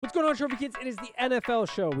What's going on, Trophy Kids? It is the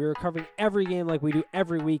NFL show. We are covering every game like we do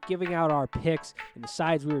every week, giving out our picks and the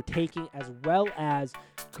sides we were taking, as well as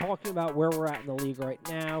talking about where we're at in the league right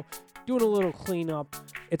now, doing a little cleanup.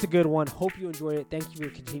 It's a good one. Hope you enjoyed it. Thank you for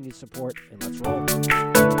your continued support, and let's roll.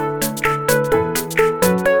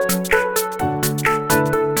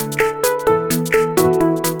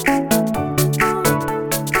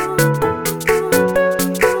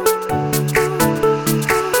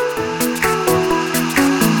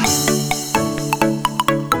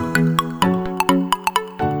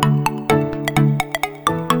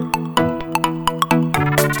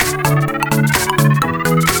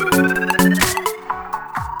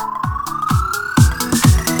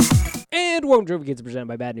 Welcome to Trophy Kids, presented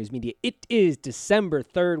by Bad News Media. It is December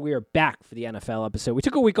 3rd. We are back for the NFL episode. We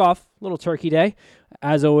took a week off, little turkey day.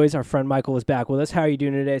 As always, our friend Michael is back with us. How are you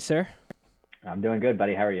doing today, sir? I'm doing good,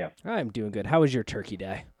 buddy. How are you? I'm doing good. How was your turkey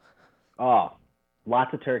day? Oh,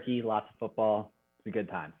 lots of turkey, lots of football. It's a good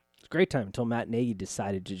time. It's a great time until Matt Nagy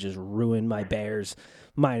decided to just ruin my Bears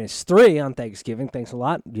 -3 on Thanksgiving. Thanks a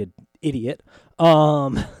lot, you idiot.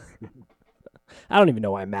 I don't even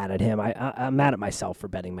know why I'm mad at him. I'm mad at myself for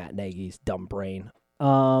betting Matt Nagy's dumb brain. We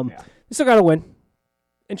still got to win.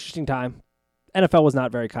 Interesting time. NFL was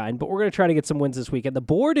not very kind, but we're going to try to get some wins this weekend. The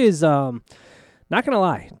board is, not going to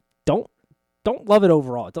lie, don't love it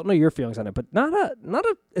overall. Don't know your feelings on it, but not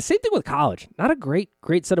a same thing with college. Not a great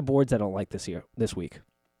set of boards I don't like this week.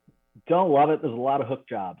 Don't love it. There's a lot of hook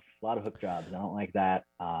jobs. I don't like that.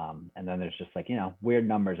 And then there's just weird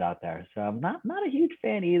numbers out there. So I'm not a huge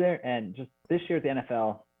fan either. And just this year at the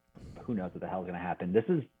NFL, who knows what the hell is going to happen.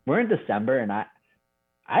 We're in December, and I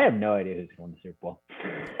have no idea who's going to the Super Bowl.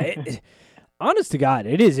 Honest to God,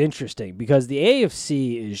 it is interesting because the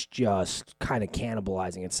AFC is just kind of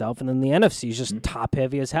cannibalizing itself, and then the NFC is just top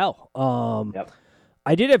heavy as hell. Yep.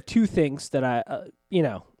 I did have two things that I,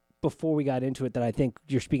 before we got into it, that I think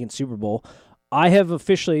you're speaking Super Bowl. I have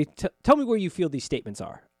officially tell me where you feel these statements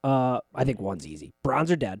are. I think one's easy. Browns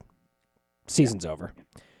are dead. Season's over.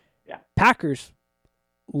 Yeah. Packers,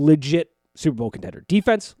 legit Super Bowl contender.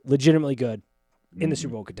 Defense, legitimately good in the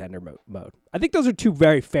Super Bowl contender mode. I think those are two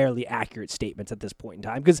very fairly accurate statements at this point in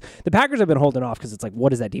time because the Packers have been holding off because it's like,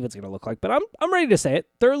 what is that defense going to look like? But I'm ready to say it.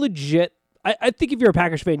 They're legit. I think if you're a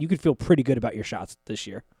Packers fan, you could feel pretty good about your shots this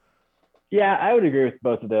year. Yeah, I would agree with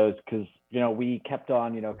both of those because, we kept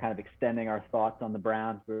on, kind of extending our thoughts on the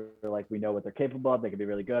Browns. We were like, we know what they're capable of. They could be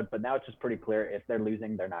really good. But now it's just pretty clear if they're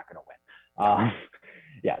losing, they're not going to win.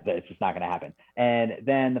 It's just not going to happen. And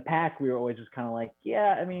then the Pack, we were always just kind of like,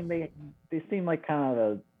 they seem like kind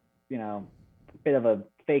of a, bit of a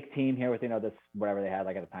fake team here with, this, whatever they had,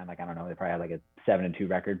 at the time, I don't know, they probably had a 7-2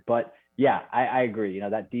 record. But yeah, I agree.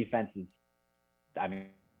 That defense is,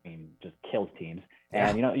 just kills teams.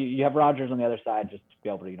 And, you have Rodgers on the other side just to be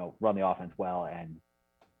able to, run the offense well and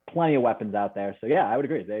plenty of weapons out there. So, yeah, I would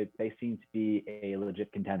agree. They seem to be a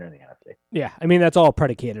legit contender in the NFC. Yeah, that's all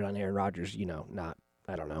predicated on Aaron Rodgers, not,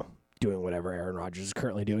 I don't know, doing whatever Aaron Rodgers is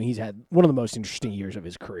currently doing. He's had one of the most interesting years of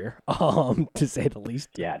his career, to say the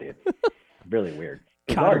least. Yeah, dude. Really weird.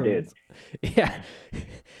 Bizarre, dude. Yeah.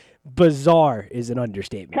 Bizarre is an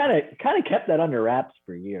understatement. Kind of kept that under wraps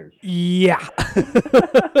for years. Yeah.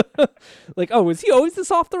 Was he always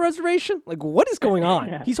this off the reservation? What is going on?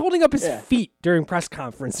 Yeah. He's holding up his feet during press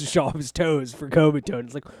conference to show off his toes for COVID tone.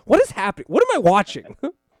 It's what is happening? What am I watching?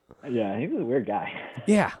 Yeah, he was a weird guy.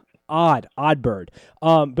 Yeah. Odd bird.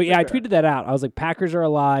 But yeah, I tweeted that out. I was like, Packers are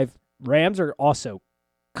alive. Rams are also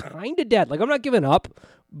kind of dead. I'm not giving up,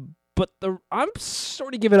 but I'm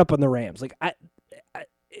sort of giving up on the Rams.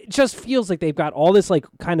 It just feels like they've got all this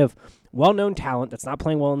kind of well-known talent that's not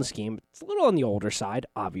playing well in the scheme. It's a little on the older side,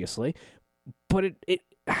 obviously, but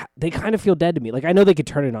they kind of feel dead to me. I know they could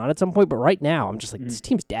turn it on at some point, but right now I'm just this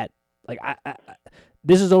team's dead.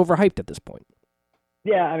 This is overhyped at this point.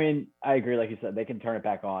 Yeah, I agree. Like you said, they can turn it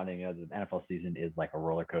back on, and the NFL season is like a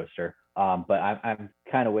roller coaster. But I'm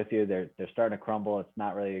kind of with you. They're starting to crumble. It's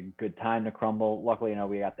not really a good time to crumble. Luckily,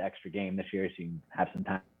 we got the extra game this year, so you can have some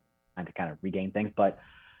time to kind of regain things. But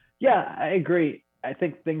yeah, I agree. I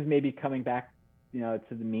think things may be coming back, to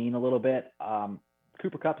the mean a little bit.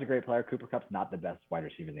 Cooper Kupp's a great player. Cooper Kupp's not the best wide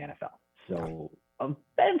receiver in the NFL. So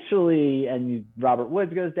eventually, and Robert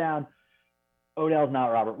Woods goes down. Odell's not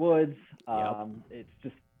Robert Woods. It's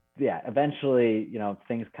just, eventually,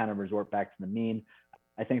 things kind of resort back to the mean.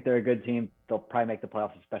 I think they're a good team. They'll probably make the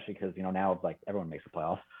playoffs, especially because, now everyone makes the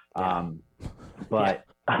playoffs.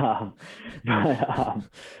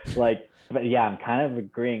 But yeah, I'm kind of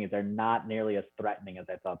agreeing they're not nearly as threatening as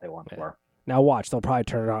I thought they once were. Now watch, they'll probably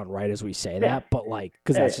turn it on right as we say that, but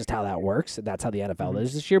because that's just how that works. That's how the NFL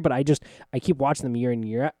is this year. But I keep watching them year in,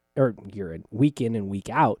 year week in and week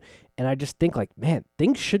out. And I just think like, man,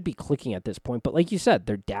 things should be clicking at this point. But like you said,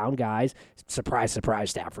 they're down guys. Surprise, surprise,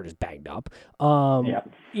 Stafford is banged up. Yeah.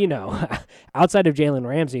 You know, outside of Jalen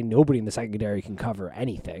Ramsey, nobody in the secondary can cover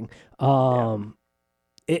anything.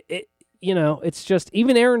 It you know, it's just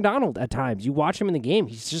even Aaron Donald at times. You watch him in the game,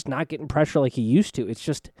 he's just not getting pressure like he used to. It's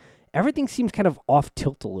just everything seems kind of off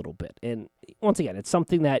tilt a little bit. And once again, it's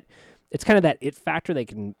something that it's kind of that it factor. They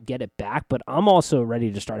can get it back, but I'm also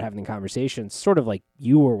ready to start having conversations, sort of like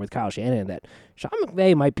you were with Kyle Shanahan, that Sean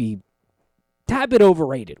McVay might be a tad bit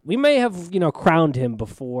overrated. We may have, crowned him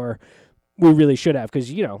before we really should have,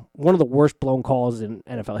 because, one of the worst blown calls in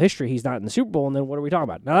NFL history, he's not in the Super Bowl, and then what are we talking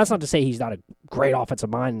about? Now, that's not to say he's not a great offensive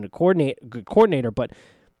mind and a good coordinator, but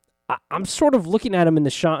I'm sort of looking at him in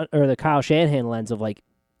the Kyle Shanahan lens of like,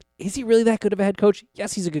 is he really that good of a head coach?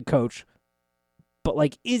 Yes, he's a good coach. But,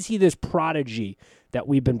 like, is he this prodigy that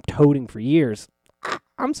we've been toting for years?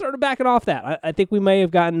 I'm sort of backing off that. I think we may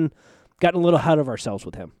have gotten a little ahead of ourselves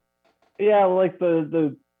with him. Yeah, like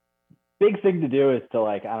the big thing to do is to,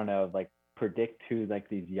 like, I don't know, like, predict who, like,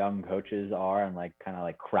 these young coaches are and, like, kind of,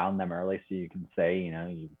 like, crown them early so you can say,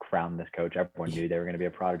 you crown this coach. Everyone knew they were going to be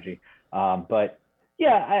a prodigy. But,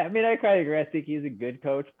 yeah, I mean, I kind of agree. I think he's a good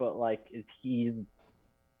coach, but, like, is he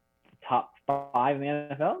top 5 in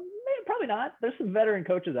the NFL? Probably not. There's some veteran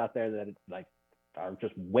coaches out there that like are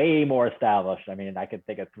just way more established. I mean, I could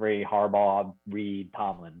think of 3: Harbaugh, Reed,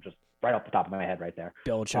 Tomlin, just right off the top of my head right there.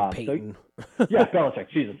 Belichick, Peyton. Yeah, Belichick.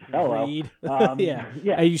 Jesus, hello. Reed.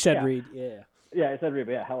 Yeah. You said Reed. Yeah. Yeah, I said Reed,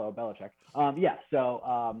 but yeah, hello, Belichick. Yeah.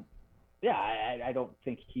 So, yeah, I don't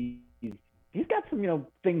think he's got some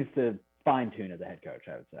things to fine tune as a head coach,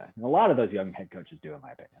 I would say. And a lot of those young head coaches do, in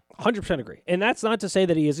my opinion. 100% agree. And that's not to say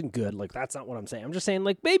that he isn't good. Like, that's not what I'm saying. I'm just saying,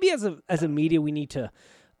 like, maybe as a media, we need to,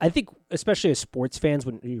 I think, especially as sports fans,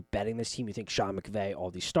 when you're betting this team, you think Sean McVay,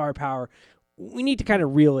 all these star power, we need to kind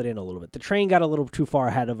of reel it in a little bit. The train got a little too far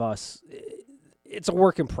ahead of us. It's a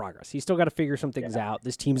work in progress. He's still got to figure some things out.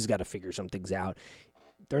 This team has got to figure some things out.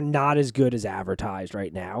 They're not as good as advertised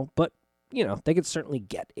right now, but, they could certainly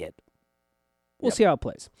get it. We'll see how it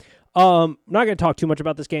plays. I'm not going to talk too much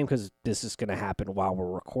about this game because this is going to happen while we're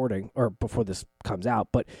recording or before this comes out.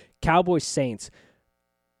 But Cowboys Saints,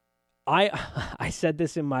 I said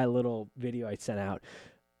this in my little video I sent out.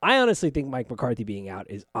 I honestly think Mike McCarthy being out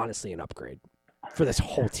is honestly an upgrade for this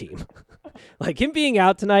whole team. Like, him being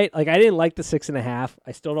out tonight, like, I didn't like the 6.5.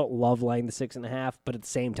 I still don't love laying the 6.5, but at the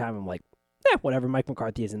same time, I'm like, whatever. Mike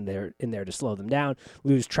McCarthy is in there to slow them down,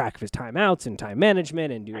 lose track of his timeouts and time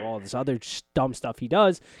management, and do all this other dumb stuff he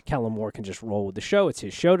does. Kellen Moore can just roll with the show. It's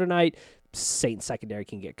his show tonight. Saints secondary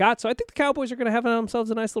can get got. So I think the Cowboys are going to have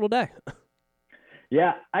themselves a nice little day.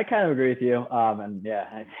 Yeah, I kind of agree with you. And yeah,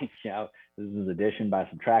 I think this is addition by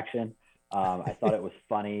subtraction. I thought it was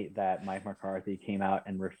funny that Mike McCarthy came out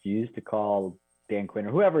and refused to call Dan Quinn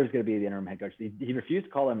or whoever is going to be the interim head coach. He refused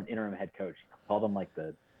to call him an interim head coach. He called him like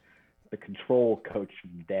the control coach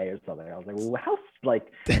day or something. I was like, well, how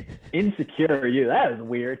like insecure are you? That is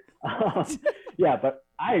weird. Yeah, but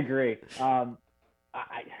I agree. I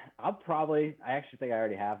actually think I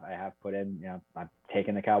already have. I have put in, I'm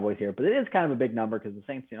taking the Cowboys here, but it is kind of a big number because the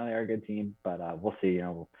Saints, they are a good team, but we'll see,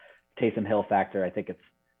 Taysom Hill factor. I think it's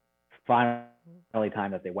finally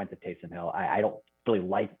time that they went to Taysom Hill. I don't really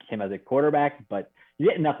like him as a quarterback, but you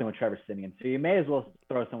get nothing with Trevor Siemian. So you may as well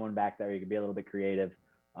throw someone back there. You can be a little bit creative.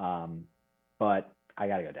 But I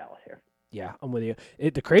got to go Dallas here. Yeah, I'm with you.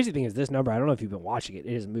 The crazy thing is this number, I don't know if you've been watching it,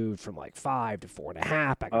 it has moved from like 5 to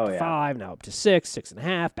 4.5, back up to 5, now up to 6,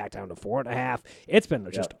 6.5, back down to 4.5. It's been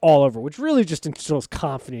just all over, which really just instills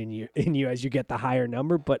confidence in you as you get the higher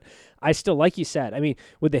number. But I still, like you said, I mean,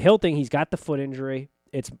 with the Hill thing, he's got the foot injury.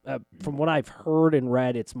 It's from what I've heard and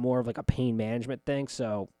read, it's more of like a pain management thing.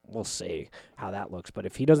 So we'll see how that looks. But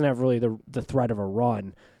if he doesn't have really the threat of a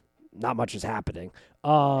run, not much is happening.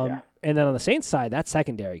 And then on the Saints side, that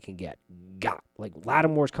secondary can get got. Like,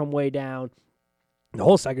 Lattimore's come way down. The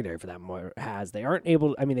whole secondary for that matter has. They aren't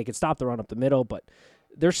able to, I mean, they can stop the run up the middle, but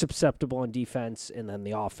they're susceptible on defense, and then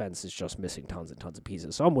the offense is just missing tons and tons of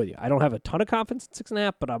pieces. So I'm with you. I don't have a ton of confidence in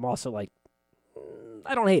 6.5, but I'm also like,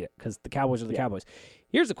 I don't hate it because the Cowboys are the Cowboys.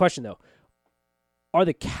 Here's the question, though. Are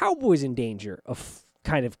the Cowboys in danger of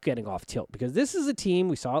kind of getting off tilt? Because this is a team,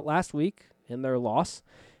 we saw it last week in their loss.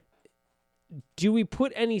 Do we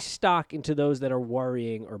put any stock into those that are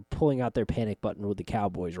worrying or pulling out their panic button with the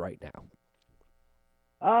Cowboys right now?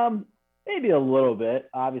 Maybe a little bit.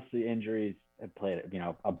 Obviously, injuries have played,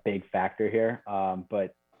 a big factor here.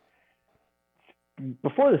 But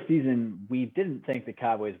before the season, we didn't think the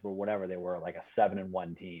Cowboys were whatever they were, like a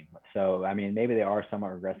 7-1 team. So, I mean, maybe they are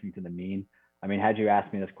somewhat regressing to the mean. I mean, had you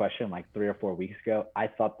asked me this question like 3 or 4 weeks ago, I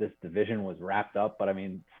thought this division was wrapped up. But I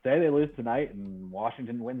mean, say they lose tonight and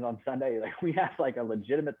Washington wins on Sunday, like we have like a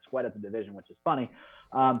legitimate sweat at the division, which is funny.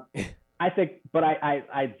 I think, but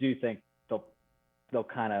I do think they'll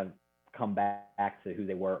kind of come back to who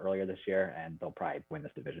they were earlier this year, and they'll probably win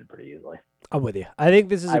this division pretty easily. I'm with you. I think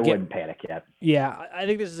this is I wouldn't panic yet. Yeah, I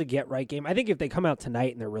think this is a get right game. I think if they come out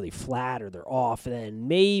tonight and they're really flat or they're off, then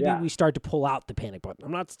maybe we start to pull out the panic button.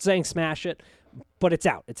 I'm not saying smash it, but it's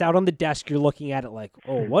out. It's out on the desk. You're looking at it like,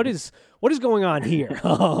 oh, what is going on here?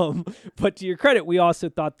 But to your credit, we also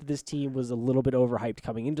thought that this team was a little bit overhyped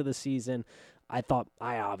coming into the season. I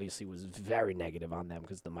obviously was very negative on them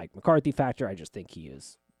because of the Mike McCarthy factor. I just think he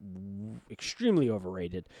is extremely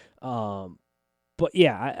overrated. But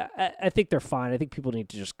yeah, I think they're fine. I think people need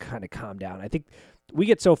to just kind of calm down. I think we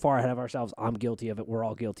get so far ahead of ourselves. I'm guilty of it. We're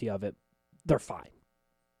all guilty of it. They're fine.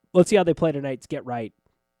 Let's see how they play tonight. Get right.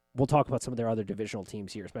 We'll talk about some of their other divisional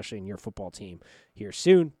teams here, especially in your football team here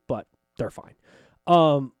soon, but they're fine.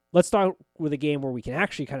 Let's start with a game where we can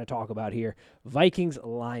actually kind of talk about here.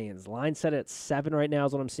 Vikings-Lions. Line set at 7 right now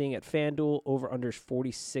is what I'm seeing at FanDuel. Over-under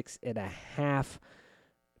 46.5.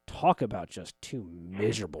 Talk about just two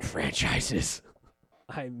miserable franchises.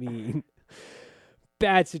 I mean,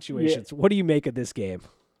 bad situations. Yeah. What do you make of this game?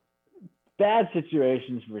 Bad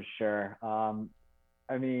situations for sure.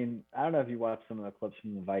 I mean, I don't know if you watched some of the clips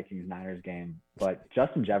from the Vikings-Niners game, but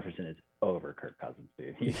Justin Jefferson is over Kirk Cousins,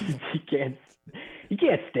 dude. He can't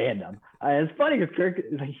stand him. It's funny because Kirk,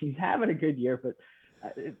 he's having a good year, but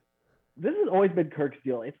this has always been Kirk's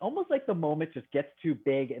deal. It's almost like the moment just gets too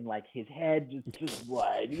big and like his head just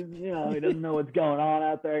like, he doesn't know what's going on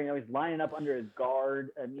out there. He's lining up under his guard.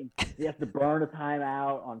 I mean, he has to burn a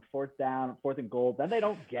timeout on 4th down, 4th and goal. Then they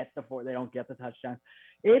don't get the touchdown.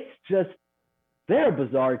 It's just, they're a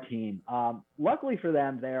bizarre team. Luckily for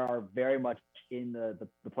them, they are very much in the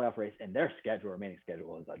playoff race, and their remaining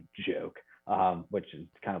schedule is a joke, which is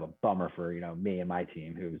kind of a bummer for me and my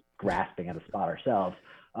team, who's grasping at a spot ourselves.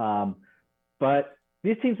 But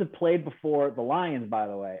these teams have played before. The Lions, by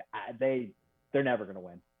the way, they're never going to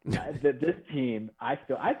win. This team, I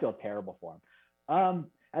feel terrible for them.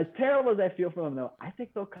 As terrible as I feel for them, though, I think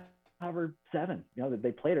they'll cover 7.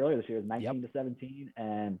 They played earlier this year, 19-17,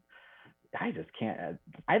 and I just can't.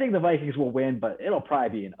 I think the Vikings will win, but it'll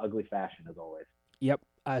probably be in ugly fashion as always. Yep,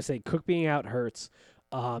 I say Cook being out hurts.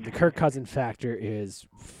 The Kirk Cousins factor is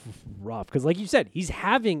rough because, like you said, he's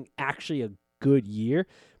having actually a good year,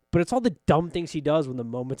 but it's all the dumb things he does when the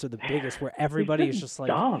moments are the biggest, where everybody is just like,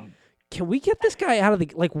 dumb. Can we get this guy out of the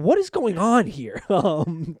what is going on here?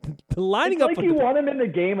 Lining it's up like you want him in the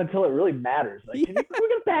game until it really matters. Like, we're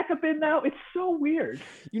gonna back up in now. It's so weird.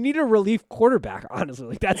 You need a relief quarterback, honestly.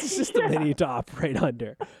 Like that's the system they need to operate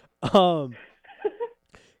under. God,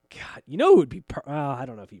 who would be? I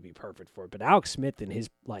don't know if he'd be perfect for it, but Alex Smith and his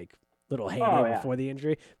little heyday before the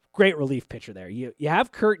injury, great relief pitcher there. You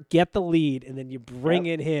have Kurt get the lead, and then you bring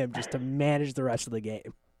in him just to manage the rest of the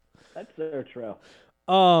game. That's so true.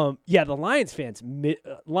 The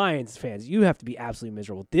Lions fans, you have to be absolutely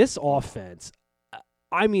miserable. This offense,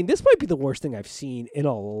 I mean, this might be the worst thing I've seen in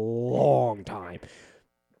a long time.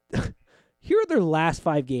 Here are their last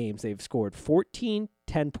 5 games. They've scored 14,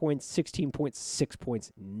 10 points, 16 points, 6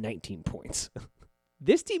 points, 19 points.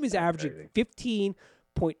 This team is averaging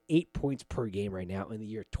 15.8 points per game right now in the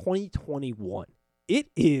year 2021. It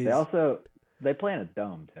is. They play in a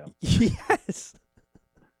dome, too. Yes.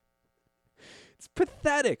 It's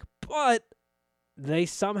pathetic, but they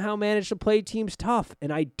somehow manage to play teams tough,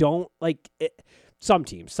 and I don't like it. Some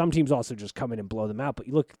teams also just come in and blow them out. But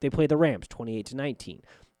you look, they play the Rams 28-19.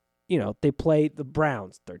 They play the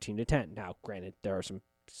Browns 13-10. Now, granted, there are some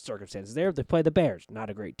circumstances there. They play the Bears, not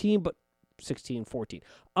a great team, but 16-14.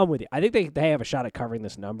 I'm with you. I think they have a shot at covering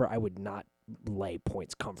this number. I would not lay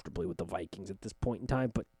points comfortably with the Vikings at this point in time,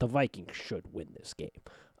 but the Vikings should win this game,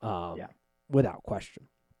 without question.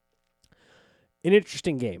 An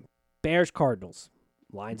interesting game. Bears-Cardinals.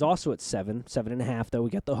 Line's also at 7.5, though. We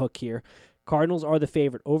got the hook here. Cardinals are the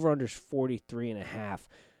favorite. Over-under's 43.5.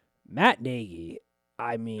 Matt Nagy,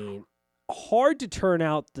 I mean, hard to turn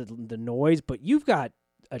out the noise, but you've got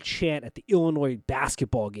a chant at the Illinois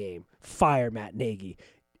basketball game. Fire Matt Nagy.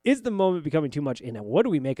 Is the moment becoming too much? And what do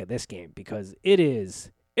we make of this game? Because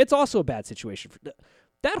it's also a bad situation.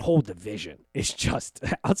 That whole division is just,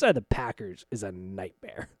 outside the Packers, is a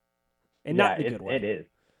nightmare. And not in a good way. It is.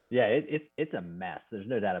 Yeah, it's a mess. There's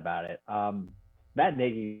no doubt about it. Matt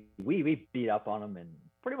Nagy, we beat up on him, and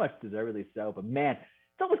pretty much deservedly so. But man,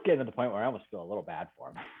 almost getting to the point where I almost feel a little bad for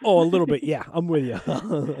him. Oh, a little bit. Yeah, I'm with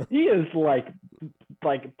you. He is like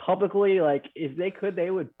publicly, like if they could, they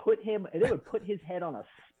would put his head on a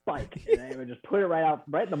spike and they would just put it right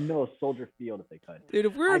in the middle of Soldier Field if they could. Dude,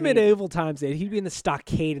 if we were in medieval times, he'd be in the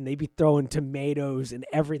stockade and they'd be throwing tomatoes and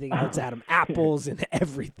everything else at him, apples and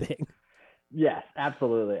everything. Yes,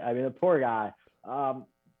 absolutely. I mean, the poor guy.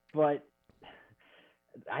 But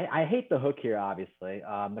I hate the hook here, obviously.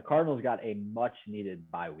 The Cardinals got a much-needed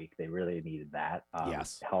bye week. They really needed that,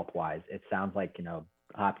 yes, health-wise. It sounds like,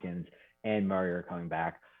 Hopkins and Murray are coming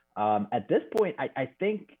back. At this point, I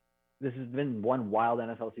think this has been one wild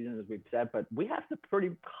NFL season, as we've said, but we have to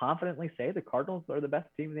pretty confidently say the Cardinals are the best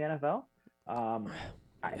team in the NFL.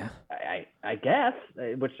 I guess,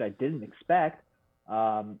 which I didn't expect.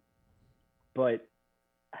 But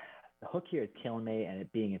the hook here is killing me, and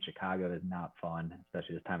it being in Chicago is not fun,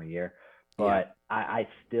 especially this time of year. But yeah. I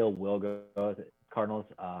still will go with Cardinals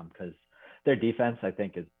because their defense, I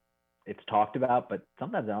think, it's talked about, but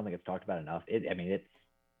sometimes I don't think it's talked about enough. It's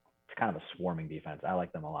kind of a swarming defense. I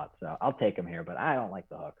like them a lot, so I'll take them here, but I don't like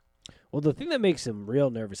the hook. Well, the thing that makes them real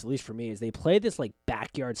nervous, at least for me, is they play this like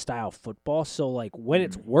backyard style football. So like when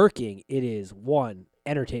it's working, it is one,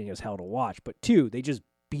 entertaining as hell to watch, but two, they just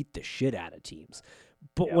beat the shit out of teams.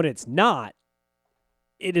 But when it's not,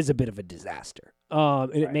 it is a bit of a disaster.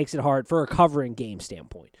 And it makes it hard for a covering game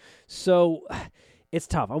standpoint. So it's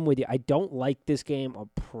tough. I'm with you. I don't like this game. I'll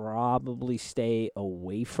probably stay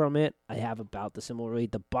away from it. I have about the similar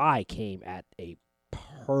rate. The bye came at a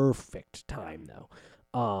perfect time, though.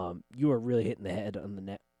 You are really hitting the head on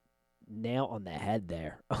the nail on the head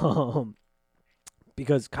there.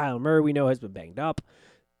 Because Kyler Murray, we know, has been banged up.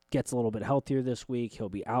 Gets a little bit healthier this week. He'll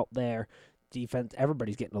be out there. Defense,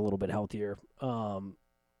 everybody's getting a little bit healthier.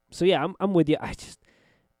 So yeah, I'm with you. I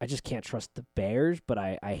just can't trust the Bears, but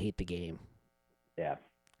I hate the game. Yeah,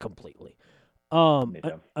 completely.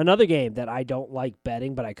 Another game that I don't like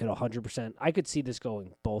betting, but I could 100%. I could see this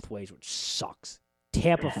going both ways, which sucks.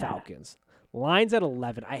 Tampa Falcons. Line's at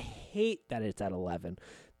 11. I hate that it's at 11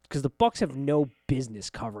 because the Bucs have no business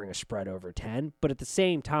covering a spread over 10. But at the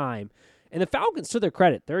same time, and the Falcons, to their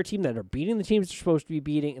credit, they're a team that are beating the teams they're supposed to be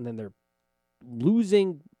beating, and then they're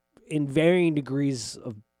losing in varying degrees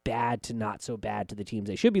of bad to not so bad to the teams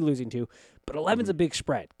they should be losing to. But 11's a big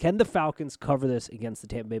spread. Can the Falcons cover this against the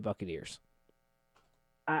Tampa Bay Buccaneers?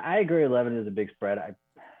 I agree. 11 is a big spread.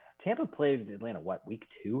 Tampa played Atlanta, week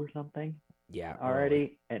 2 or something? Yeah, already.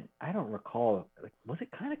 Really. And I don't recall. Was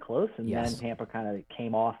it kind of close? And then Tampa kind of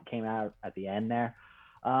came out at the end there.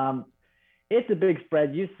 It's a big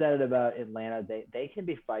spread. You said it about Atlanta. They can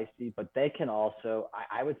be feisty, but they can also.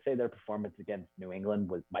 I would say their performance against New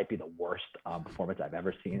England might be the worst performance I've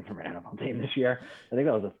ever seen from an NFL team this year. I think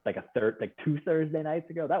that was two Thursday nights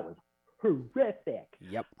ago. That was horrific.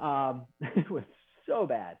 Yep. It was so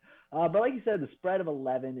bad. But like you said, the spread of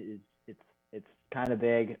 11 it's kind of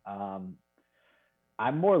big.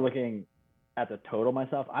 I'm more looking at the total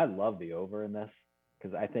myself. I love the over in this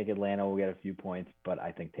because I think Atlanta will get a few points, but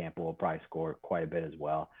I think Tampa will probably score quite a bit as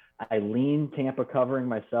well. I lean Tampa covering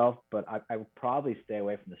myself, but I would probably stay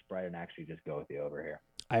away from the spread and actually just go with the over here.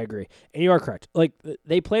 I agree. And you are correct. Like,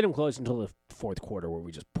 they played them close until the fourth quarter where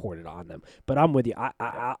we just poured it on them. But I'm with you.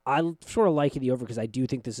 I sort of like the over because I do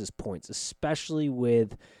think this is points, especially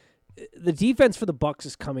with the defense for the Bucs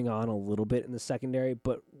is coming on a little bit in the secondary,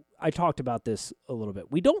 but I talked about this a little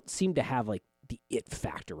bit. We don't seem to have, like, the it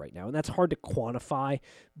factor right now, and that's hard to quantify,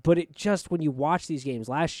 but it just, when you watch these games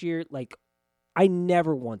last year, like, I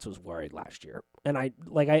never once was worried last year. And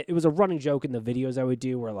it was a running joke in the videos I would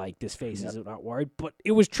do where, like, this face is not worried, but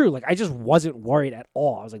it was true. Like, I just wasn't worried at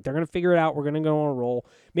all. I was like, they're going to figure it out. We're going to go on a roll.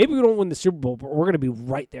 Maybe we don't win the Super Bowl, but we're going to be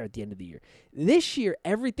right there at the end of the year. This year,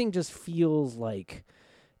 everything just feels like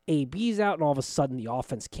AB's out, and all of a sudden the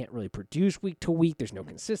offense can't really produce week to week. There's no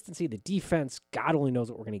consistency. The defense, God only knows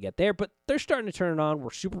what we're going to get there, but they're starting to turn it on.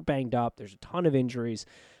 We're super banged up. There's a ton of injuries.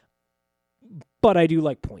 But I do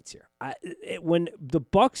like points here. When the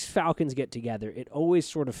Bucs Falcons get together, it always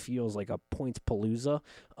sort of feels like a points palooza.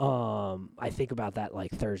 I think about that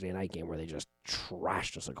like Thursday night game where they just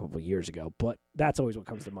trashed us a couple of years ago. But that's always what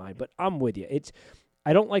comes to mind. But I'm with you.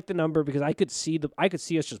 I don't like the number because I could see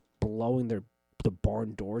us just blowing the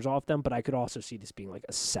barn doors off them. But I could also see this being like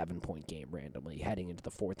a 7-point game randomly heading into the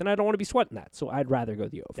fourth, and I don't want to be sweating that. So I'd rather go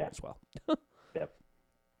the over as well. Yep.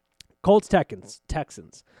 Colts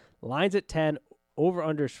Texans. Line's at 10, over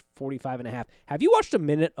under 45.5. Have you watched a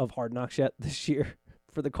minute of Hard Knocks yet this year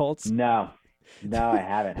for the Colts? No, I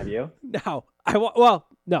haven't. Have you? No.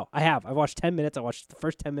 No, I have. I've watched 10 minutes. I watched the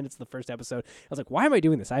first 10 minutes of the first episode. I was like, why am I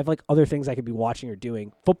doing this? I have like other things I could be watching or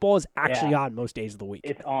doing. Football is actually on most days of the week.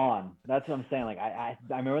 It's on. That's what I'm saying. Like I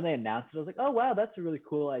remember when they announced it, I was like, oh wow, that's a really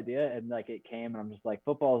cool idea. And like it came, and I'm just like,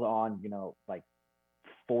 football's on, like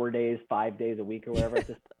 4 days, 5 days a week or whatever at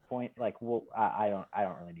this point. Like, well, I don't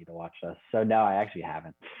really need to watch this. So no, I actually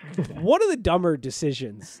haven't. One of the dumber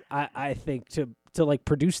decisions I think to like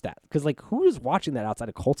produce that, because like who is watching that outside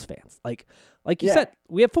of Colts fans? Like you said,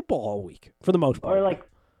 we have football all week for the most part. Or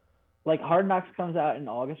like Hard Knocks comes out in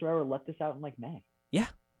August or whatever. Let this out in like May. Yeah.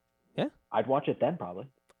 I'd watch it then probably.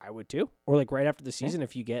 I would too. Or like right after the season,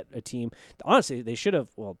 if you get a team. Honestly, they should have.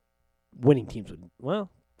 Well, winning teams would.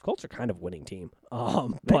 Well, Colts are kind of a winning team.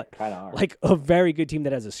 But kind of like a very good team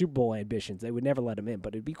that has a Super Bowl ambitions, they would never let them in.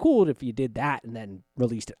 But it'd be cool if you did that and then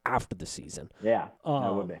released it after the season. Yeah,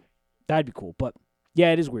 that would be. That'd be cool. But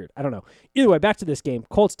yeah, it is weird. I don't know. Either way, back to this game.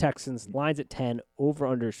 Colts Texans, lines at 10, over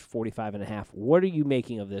under 45.5. What are you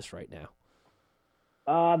making of this right now?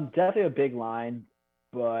 Definitely a big line,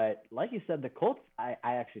 but like you said, the Colts, I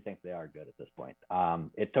actually think they are good at this point.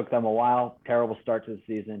 It took them a while. Terrible start to the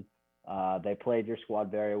season. They played your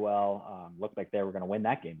squad very well. Looked like they were going to win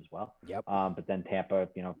that game as well. Yep. But then Tampa,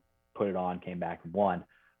 put it on, came back and won.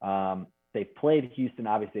 They played Houston.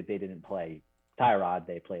 Obviously, they didn't play Tyrod.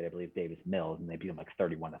 They played, I believe, Davis Mills, and they beat them like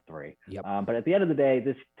 31-3. Yep. But at the end of the day,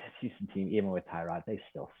 this Houston team, even with Tyrod, they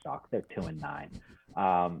still suck. They're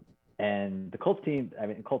 2-9. And the Colts team,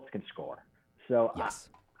 Colts can score. So yes.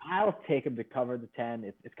 I'll take them to cover the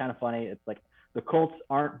 10. It's kind of funny. It's like the Colts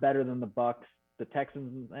aren't better than the Bucs. The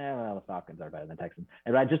Texans, the Falcons are better than the Texans.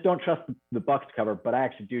 And I just don't trust the Bucs to cover, but I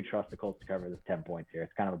actually do trust the Colts to cover the 10 points here.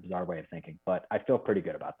 It's kind of a bizarre way of thinking, but I feel pretty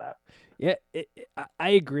good about that. Yeah, I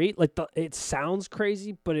agree. Like it sounds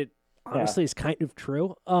crazy, but it honestly is kind of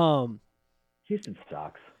true. Houston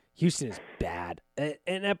sucks. Houston is bad.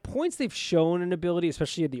 And at points they've shown an ability,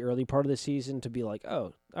 especially at the early part of the season, to be like,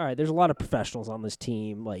 oh, all right, there's a lot of professionals on this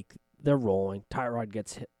team. Like, they're rolling. Tyrod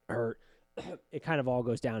gets hurt. It kind of all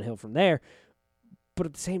goes downhill from there. But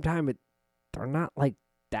at the same time, they're not, like,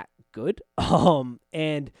 that good.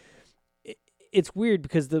 And it's weird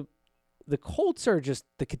because the Colts are just,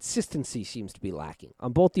 the consistency seems to be lacking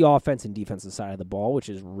on both the offense and defensive side of the ball, which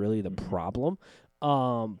is really the problem.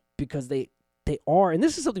 Because they are, and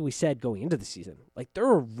this is something we said going into the season, like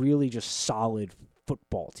they're a really just solid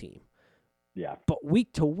football team. Yeah. But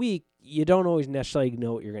week to week, you don't always necessarily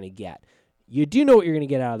know what you're going to get. You do know what you're going to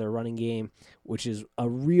get out of their running game, which is a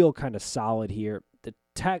real kind of solid here. The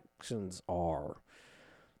Texans are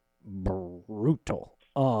brutal,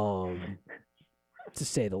 to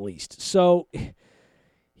say the least. So,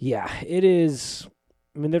 yeah, it is.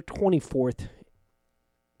 I mean, they're 24th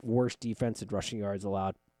worst defense in rushing yards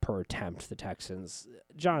allowed per attempt, the Texans.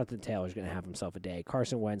 Jonathan Taylor's going to have himself a day.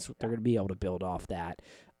 Carson Wentz, they're going to be able to build off that.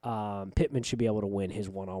 Pittman should be able to win his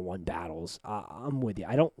one-on-one battles. I'm with you.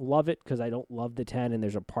 I don't love it because I don't love the 10, and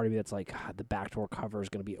there's a part of me that's like, God, the backdoor cover is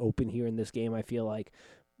going to be open here in this game, I feel like.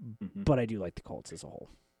 But I do like the Colts as a whole.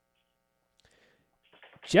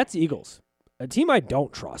 Jets-Eagles, a team I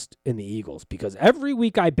don't trust in the Eagles because every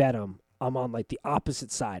week I bet them, I'm on like the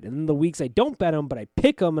opposite side. And then the weeks I don't bet them, but I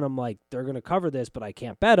pick them and I'm like, they're going to cover this, but I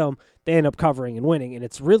can't bet them. They end up covering and winning. And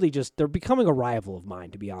it's really just, they're becoming a rival of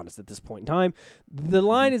mine, to be honest, at this point in time. The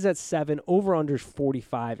line is at 7, over-under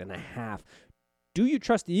 45.5. Do you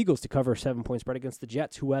trust the Eagles to cover a 7-point spread against the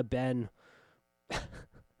Jets, who have been,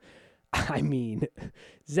 I mean,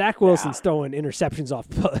 Zach Wilson's throwing interceptions off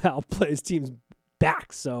his team's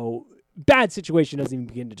back. So bad situation doesn't even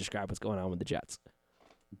begin to describe what's going on with the Jets.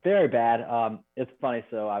 Very bad. It's funny.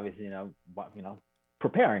 So obviously,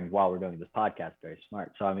 preparing while we're doing this podcast, very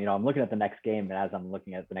smart. So I'm looking at the next game, and as I'm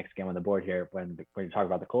looking at the next game on the board here, when you talk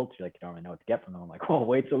about the Colts, you're like, you don't really know what to get from them. I'm like, well,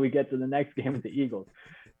 wait till we get to the next game with the Eagles,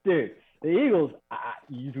 dude. The Eagles,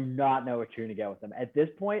 you do not know what you're going to get with them at this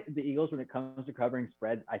point. The Eagles, when it comes to covering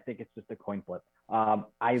spreads, I think it's just a coin flip.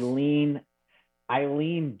 I lean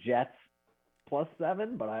Jets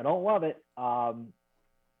 +7, but I don't love it because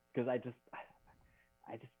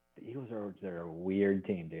the Eagles they're a weird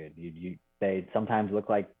team, dude. They sometimes look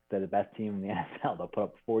like they're the best team in the NFL. They'll put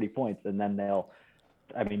up 40 points, and then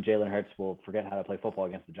Jalen Hurts will forget how to play football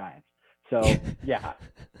against the Giants. So, yeah,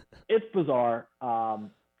 it's bizarre.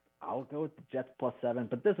 I'll go with the Jets +7,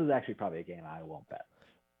 but this is actually probably a game I won't bet.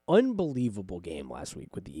 Unbelievable game last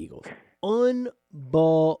week with the Eagles.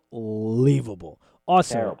 Unbelievable.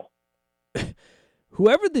 Also, terrible.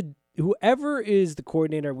 Whoever is the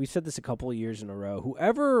coordinator, we said this a couple of years in a row,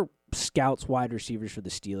 whoever scouts wide receivers for the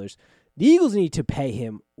Steelers, the Eagles need to pay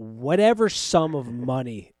him whatever sum of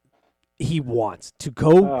money he wants to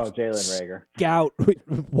go Jalen Reagor. scout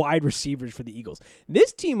wide receivers for the Eagles.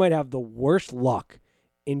 This team might have the worst luck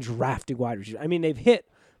in drafting wide receivers. I mean, they've hit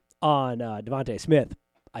on Devontae Smith,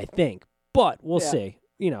 I think, but we'll see.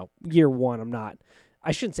 Year one,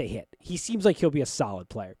 I shouldn't say hit. He seems like he'll be a solid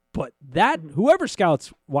player, but whoever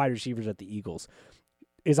scouts wide receivers at the Eagles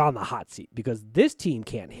is on the hot seat because this team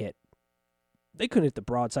can't hit. They couldn't hit the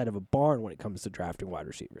broadside of a barn when it comes to drafting wide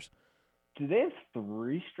receivers. Do they have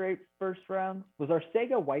 3 straight first rounds? Was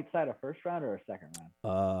Arcega-Whiteside a first round or a second round?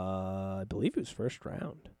 I believe it was first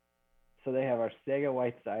round. So they have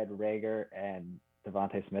Arcega-Whiteside, Reagor, and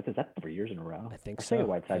Devontae Smith. Is that 3 years in a row? I think so.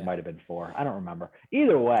 Arcega-Whiteside might have been 4. I don't remember.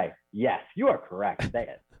 Either way, yes, you are correct.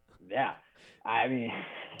 Yeah. I mean,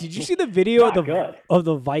 did you see the video of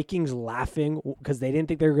the Vikings laughing because they didn't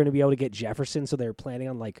think they were going to be able to get Jefferson, so they were planning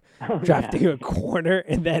on drafting a corner,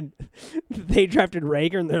 and then they drafted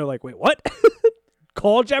Reagor, and they're like, "Wait, what?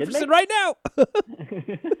 Call Jefferson right now!"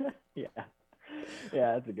 Yeah,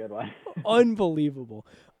 that's a good one. Unbelievable.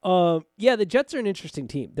 The Jets are an interesting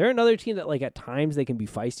team. They're another team that at times they can be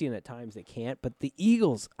feisty and at times they can't. But the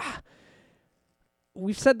Eagles.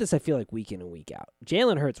 We've said this, I feel like, week in and week out.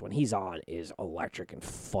 Jalen Hurts, when he's on, is electric and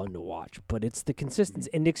fun to watch. But it's the consistency.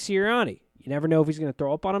 And Nick Sirianni, you never know if he's going to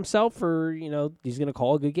throw up on himself or, he's going to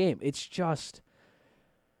call a good game. It's just,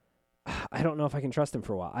 I don't know if I can trust him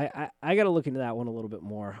for a while. I got to look into that one a little bit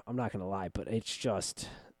more. I'm not going to lie, but it's just,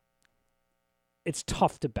 it's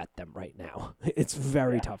tough to bet them right now. It's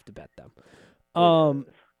very tough to bet them.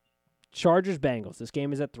 Chargers, Bengals. This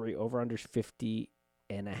game is at 3, over under 50.5.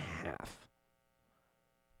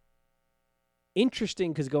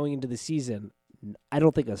 Interesting because going into the season, I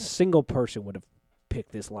don't think a single person would have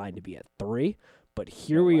picked this line to be at 3, but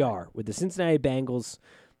here we are with the Cincinnati Bengals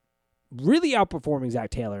really outperforming Zach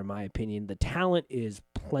Taylor, in my opinion. The talent is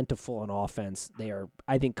plentiful on offense. They are,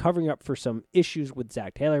 I think, covering up for some issues with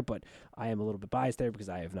Zach Taylor, but I am a little bit biased there because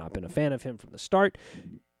I have not been a fan of him from the start.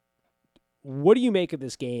 What do you make of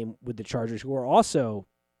this game with the Chargers, who are also,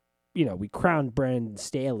 we crowned Brandon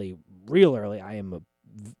Staley real early. I am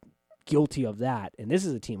guilty of that, and this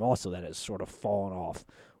is a team also that has sort of fallen off.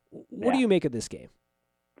 What do you make of this game?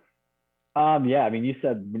 I mean, you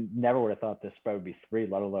said never would have thought this spread would be 3,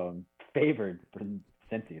 let alone favored for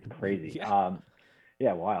Cincy. It's crazy.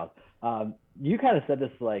 Wild. You kind of said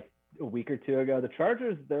this a week or two ago. The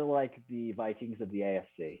Chargers, they're like the Vikings of the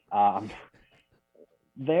AFC.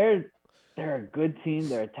 They're a good team.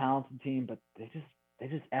 They're a talented team, but they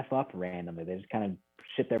just F up randomly. They just kind of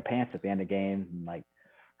shit their pants at the end of games, and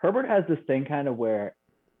Herbert has this thing kind of where,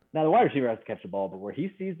 now the wide receiver has to catch the ball, but where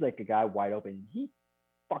he sees a guy wide open, he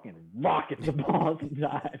fucking rockets the ball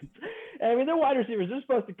sometimes. And I mean, they're wide receivers, they're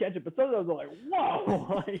supposed to catch it, but sometimes they're like,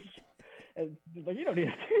 whoa, and you don't need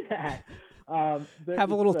to do that. Have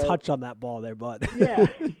a little touch on that ball there, bud. yeah,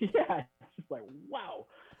 it's just like, wow.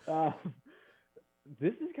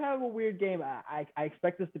 This is kind of a weird game. I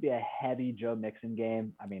expect this to be a heavy Joe Mixon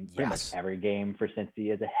game. I mean, pretty much every game for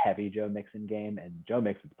Cincy is a heavy Joe Mixon game, and Joe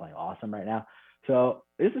Mixon's playing awesome right now. So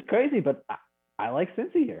this is crazy, but I like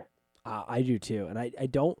Cincy here. I do too, and I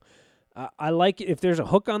don't. I like it if there's a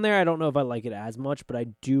hook on there. I don't know if I like it as much, but I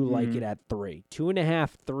do like it at 3, 2.5,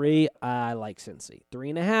 3. I like Cincy.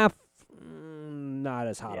 3.5. Not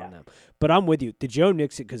as hot on them. But I'm with you. The Joe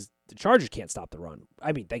Mixon, because the Chargers can't stop the run.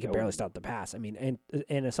 I mean, they can barely stop the pass. I mean,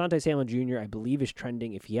 and Asante Samuel Jr., I believe, is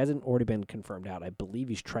trending. If he hasn't already been confirmed out, I believe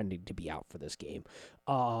he's trending to be out for this game.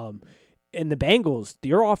 And the Bengals,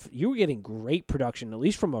 you were getting great production, at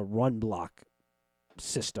least from a run block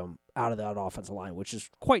system out of that offensive line, which is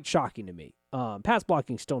quite shocking to me. Pass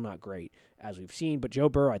blocking still not great, as we've seen. But Joe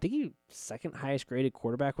Burrow, I think he's second highest graded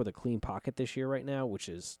quarterback with a clean pocket this year right now, which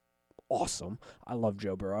is awesome. I love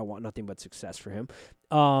Joe Burrow. I want nothing but success for him.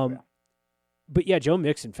 But yeah, Joe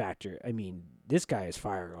Mixon factor. I mean, this guy is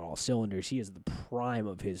firing on all cylinders. He is the prime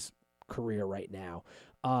of his career right now.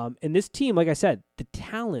 And this team, like I said, the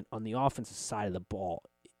talent on the offensive side of the ball,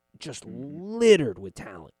 just littered with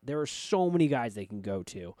talent. There are so many guys they can go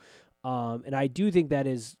to. And I do think that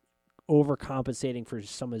is overcompensating for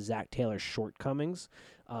some of Zach Taylor's shortcomings.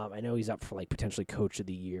 I know he's up for potentially coach of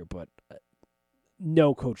the year, but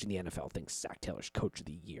no coach in the NFL thinks Zach Taylor's coach of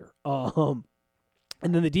the year.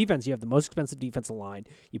 And then the defense, you have the most expensive defensive line.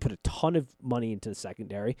 You put a ton of money into the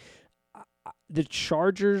secondary. The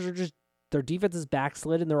Chargers are just, their defense is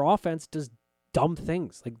backslid and their offense does dumb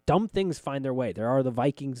things. Dumb things find their way. There are the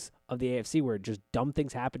Vikings of the AFC where just dumb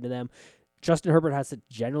things happen to them. Justin Herbert has to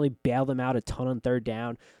generally bail them out a ton on third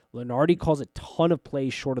down. Lenardi calls a ton of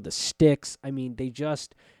plays short of the sticks. I mean, they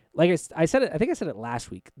just, like I said it, I think I said it last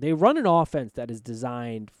week. They run an offense that is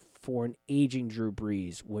designed for an aging Drew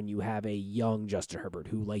Brees when you have a young Justin Herbert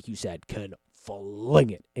who, like you said, can fling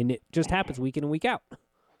it. And it just happens week in and week out.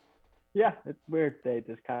 Yeah, it's weird. They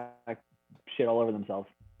just kind of shit all over themselves.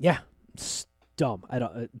 Yeah, it's dumb. I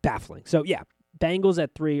don't baffling. So yeah, Bengals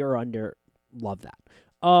at 3 or under. Love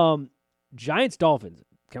that. Giants Dolphins.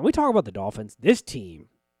 Can we talk about the Dolphins? This team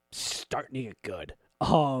starting to get good.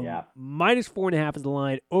 Yeah. Minus 4.5 is the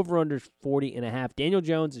line. Over under 40.5. Daniel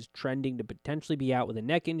Jones is trending to potentially be out with a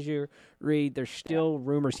neck injury. There's still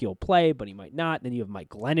rumors he'll play, but he might not. Then you have Mike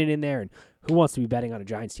Glennon in there, and who wants to be betting on a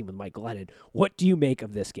Giants team with Mike Glennon? What do you make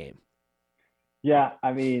of this game? Yeah,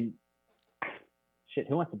 I mean, shit,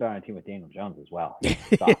 who wants to bet on a team with Daniel Jones as well?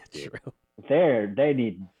 True. They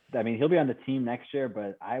need. I mean, he'll be on the team next year,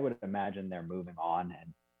 but I would imagine they're moving on,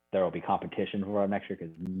 and there will be competition for him next year.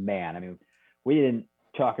 Because man, I mean, we didn't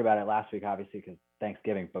talk about it last week, obviously, because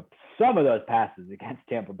Thanksgiving, but some of those passes against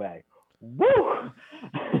Tampa Bay, woo!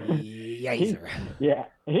 He's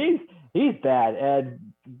bad, and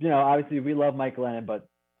obviously we love Mike Glennon, but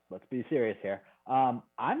let's be serious here. I'm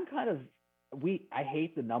kind of I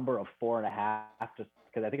hate the number of 4.5 just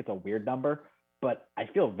because I think it's a weird number, but I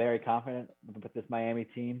feel very confident with this Miami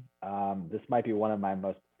team. This might be one of my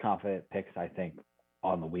most confident picks, I think,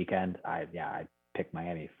 on the weekend. I pick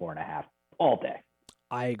Miami 4.5 all day.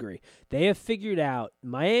 I agree. They have figured out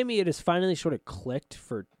Miami. It has finally sort of clicked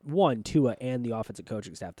for Tua and the offensive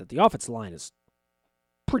coaching staff that the offensive line is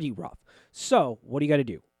pretty rough. So what do you got to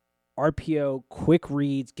do? RPO, quick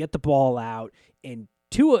reads, get the ball out, and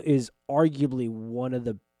Tua is arguably one of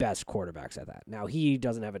the best quarterbacks at that. Now, he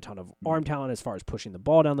doesn't have a ton of arm talent as far as pushing the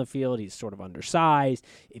ball down the field. He's sort of undersized.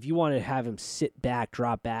 If you want to have him sit back,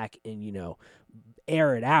 drop back, and,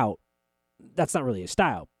 air it out, that's not really his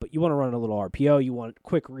style. But you want to run a little RPO. You want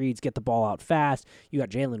quick reads, get the ball out fast. You got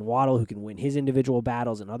Jalen Waddle who can win his individual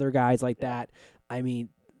battles and other guys like that. I mean,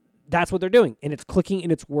 that's what they're doing, and it's clicking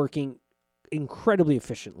and it's working incredibly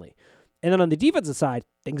efficiently. And then on the defensive side,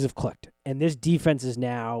 things have clicked. And this defense is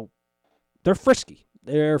now, they're frisky.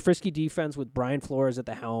 They're a frisky defense with Brian Flores at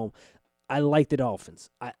the helm. I like the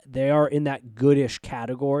Dolphins. They are in that goodish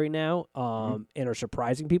category now and are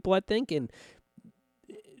surprising people, I think. And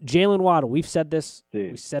Jalen Waddle, we've said this.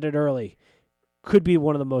 We said it early. Could be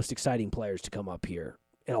one of the most exciting players to come up here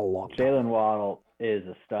in a long time. Jalen Waddle is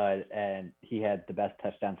a stud, and he had the best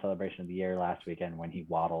touchdown celebration of the year last weekend when he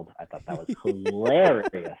waddled. I thought that was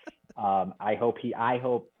hilarious. I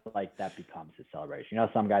hope like that becomes his celebration.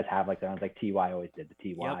 Some guys have like their own, like T.Y. always did the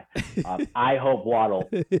T.Y. Yep. I hope Waddle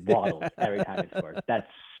waddles every time he scores. That's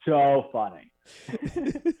so funny.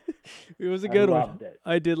 It was a good one.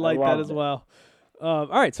 I did like that as well. All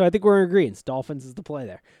right, so I think we're in agreement. Dolphins is the play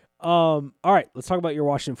there. All right, let's talk about your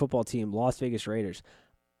Washington football team, Las Vegas Raiders.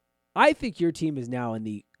 I think your team is now in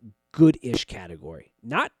the good-ish category.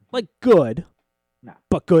 Not like good,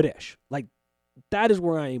 but good-ish. Like, that is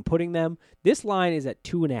where I am putting them. This line is at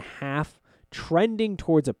 2.5, trending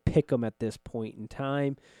towards a pick'em at this point in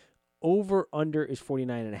time. Over-under is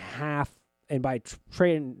 49.5, and by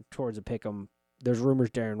trading towards a pick'em, there's rumors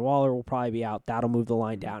Darren Waller will probably be out. That'll move the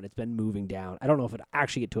line down. It's been moving down. I don't know if it'll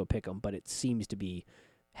actually get to a pick'em, but it seems to be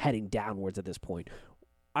heading downwards at this point.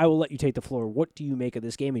 I will let you take the floor. What do you make of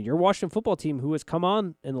this game and your Washington football team who has come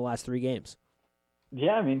on in the last 3 games?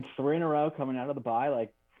 Yeah, I mean, 3 in a row coming out of the bye.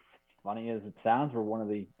 Like, funny as it sounds, we're one of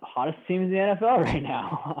the hottest teams in the NFL right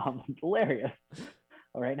now. It's hilarious.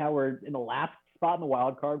 Right now we're in the last spot in the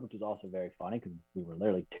wild card, which is also very funny because we were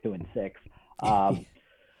literally 2-6.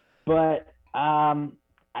 But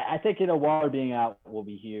I think Waller being out will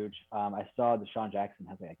be huge. I saw Deshaun Jackson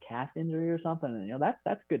has like a calf injury or something, and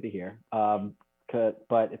that's good to hear.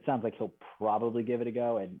 But it sounds like he'll probably give it a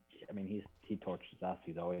go. And I mean, he torches us.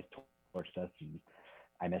 He's always torched us. And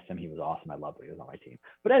I miss him. He was awesome. I loved when he was on my team.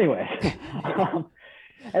 But anyway,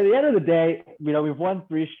 at the end of the day, we've won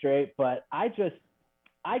 3 straight. But I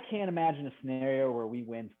can't imagine a scenario where we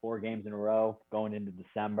win 4 games in a row going into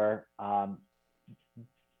December.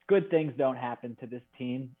 Good things don't happen to this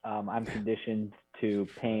team. I'm conditioned to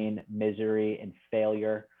pain, misery, and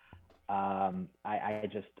failure. I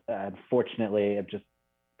just, unfortunately, I've just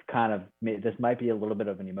kind of, this might be a little bit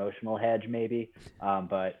of an emotional hedge maybe,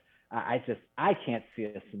 but I can't see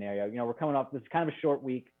a scenario. We're coming off, this is kind of a short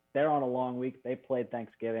week. They're on a long week. They played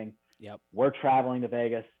Thanksgiving. Yep. We're traveling to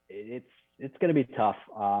Vegas. It's going to be tough.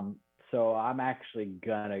 So I'm actually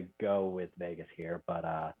going to go with Vegas here,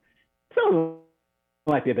 but so it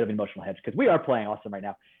might be a bit of an emotional hedge because we are playing awesome right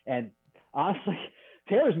now. And honestly,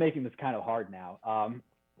 Taylor's making this kind of hard now.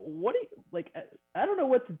 What do you like? I don't know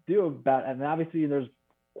what to do about, and obviously there's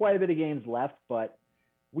quite a bit of games left, but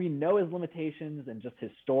we know his limitations and just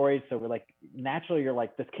his stories. So we're like, naturally, you're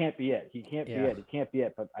like, this can't be it. He can't be it. He can't be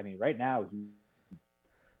it. But I mean, right now he's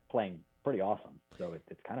playing pretty awesome. So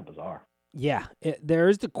it's kind of bizarre. Yeah, there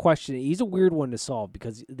is the question. He's a weird one to solve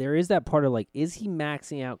because there is that part of like, is he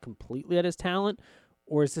maxing out completely at his talent,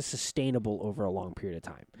 or is this sustainable over a long period of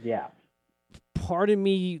time? Yeah. Part of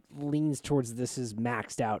me leans towards this is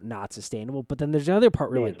maxed out, not sustainable. But then there's another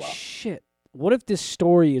part where like, shit, what if this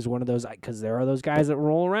story is one of those, because there are those guys that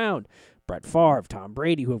roll around, Brett Favre, Tom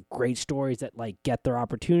Brady, who have great stories that like get their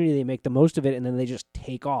opportunity, they make the most of it, and then they just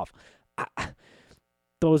take off.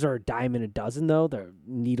 Those are a dime in a dozen, though. They're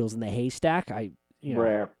needles in the haystack.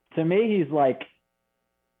 Rare. To me, he's like,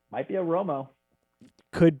 might be a Romo.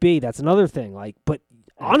 Could be. That's another thing. Like, but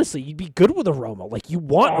honestly, you'd be good with a Romo. Like, you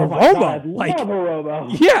want a Romo. God, like, love a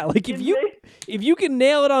Romo. Yeah, like if you can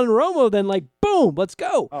nail it on Romo, then like, boom, let's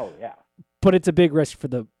go. Oh yeah. But it's a big risk for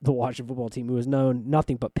the Washington football team, who has known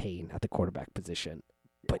nothing but pain at the quarterback position.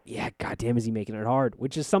 But yeah, goddamn, is he making it hard?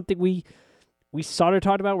 Which is something we sort of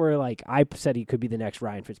talked about, where like I said he could be the next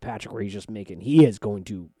Ryan Fitzpatrick, where he is going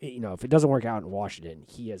to, if it doesn't work out in Washington,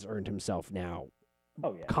 he has earned himself now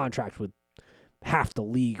contract with half the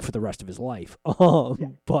league for the rest of his life.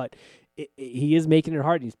 But he is making it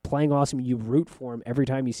hard. He's playing awesome. You root for him every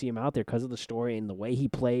time you see him out there because of the story and the way he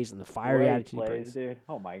plays and the fiery attitude he brings. Dude.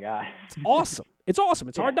 Oh my God. It's awesome. It's awesome.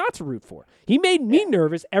 It's hard not to root for. He made me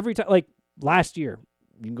nervous every time. Like last year,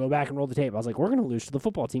 you can go back and roll the tape. I was like, we're going to lose to the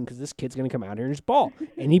football team because this kid's going to come out here and just ball.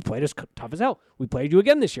 And he played us tough as hell. We played you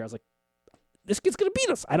again this year. I was like, this kid's going to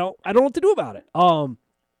beat us. I don't know what to do about it.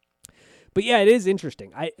 But yeah, it is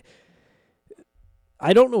interesting.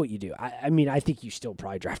 I don't know what you do. I mean, I think you still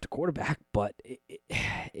probably draft a quarterback, but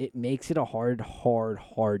it makes it a hard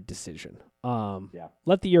decision.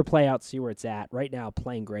 Let the year play out, see where it's at. Right now,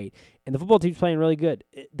 playing great. And the football team's playing really good.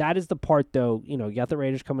 That is the part, though. You got the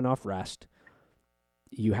Raiders coming off rest.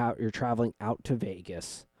 You're traveling out to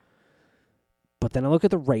Vegas. But then I look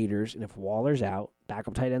at the Raiders, and if Waller's out,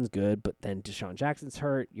 backup tight end's good, but then Deshaun Jackson's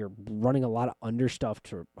hurt. You're running a lot of under stuff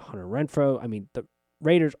to Hunter Renfrow. I mean, the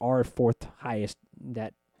Raiders are fourth highest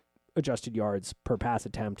net adjusted yards per pass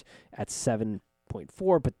attempt at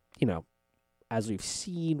 7.4, but, as we've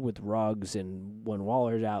seen with Ruggs and when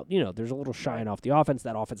Waller's out, there's a little shine off the offense.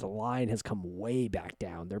 That offensive line has come way back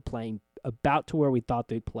down. They're playing about to where we thought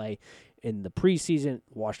they'd play in the preseason.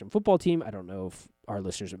 Washington football team, I don't know if our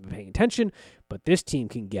listeners have been paying attention, but this team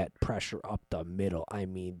can get pressure up the middle. I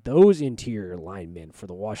mean, those interior linemen for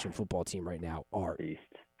the Washington football team right now are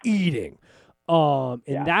eating. And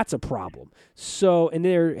that's a problem. So, and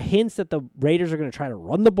there are hints that the Raiders are going to try to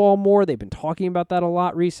run the ball more. They've been talking about that a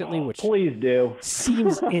lot recently, which please do.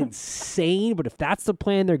 Seems insane. But if that's the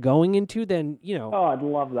plan they're going into, then, oh, I'd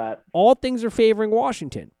love that. All things are favoring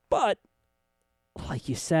Washington. But like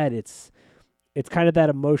you said, it's kind of that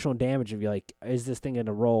emotional damage of you like, is this thing going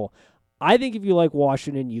to roll? I think if you like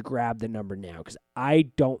Washington, you grab the number now, because I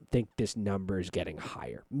don't think this number is getting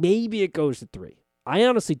higher. Maybe it goes to 3. I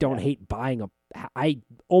honestly don't hate buying I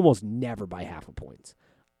almost never buy half a points.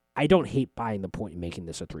 I don't hate buying the point and making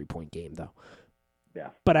this a 3-point game, though. Yeah.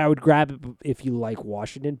 But I would grab it if you like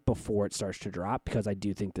Washington before it starts to drop, because I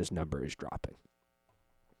do think this number is dropping.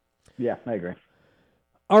 Yeah, I agree.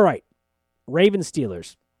 All right. Ravens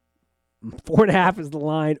Steelers. 4.5 is the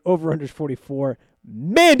line. Over-under is 44.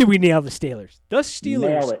 Man, do we nail the Steelers. The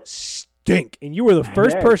Steelers stink. And you were the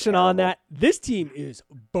first person on that. This team is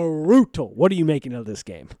brutal. What are you making of this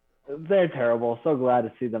game? They're terrible. So glad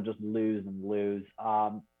to see them just lose and lose.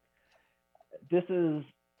 This is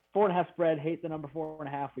 4.5 spread. Hate the number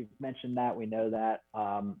 4.5. We've mentioned that. We know that.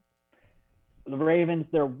 The Ravens,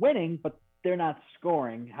 they're winning, but they're not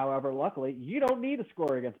scoring. However, luckily, you don't need to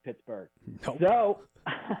score against Pittsburgh. Nope. So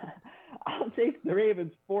I'll take the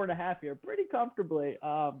Ravens 4.5 here pretty comfortably.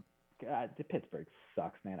 God, Pittsburgh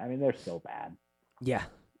sucks, man. I mean, they're so bad. Yeah,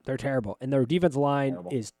 they're terrible. And their defensive line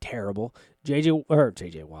is terrible. TJ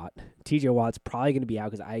Watt's probably going to be out,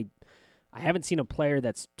 because I haven't seen a player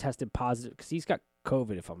that's tested positive, because he's got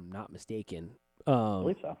COVID, if I'm not mistaken. I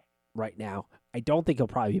believe so. Right now. I don't think he'll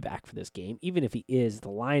probably be back for this game. Even if he is, the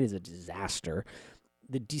line is a disaster.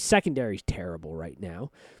 The secondary is terrible right now.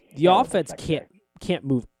 The offense can't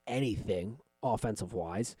move anything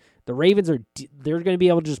offensive-wise. The Ravens they're going to be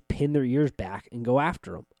able to just pin their ears back and go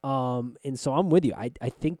after them. And so I'm with you. I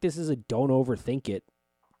think this is a don't overthink it,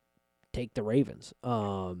 take the Ravens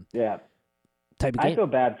type of game. I feel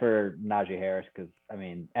bad for Najee Harris, because, I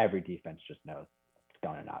mean, every defense just knows it's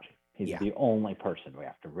going to Najee. He's the only person we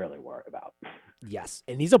have to really worry about. Yes,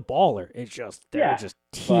 and he's a baller. It's just they're just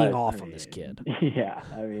teeing off on this kid. Yeah,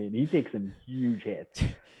 I mean, he takes some huge hits.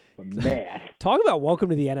 But man, talk about welcome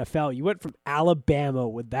to the NFL. You went from Alabama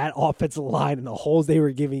with that offensive line and the holes they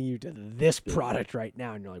were giving you to this product right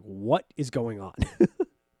now, and you're like, what is going on?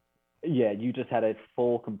 yeah, you just had a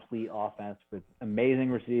full, complete offense with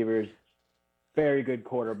amazing receivers, very good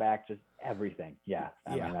quarterback, just everything. Yeah,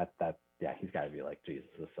 I mean that. Yeah, he's got to be like, Jesus,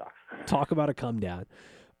 this sucks. Talk about a come down.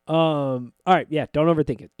 All right, yeah, don't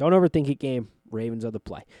overthink it. Don't overthink it. Game Ravens are the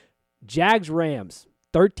play. Jags Rams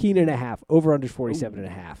 13.5 over under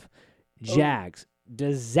 47.5. Jags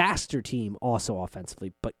disaster team also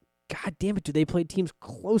offensively, but God damn it, do they play teams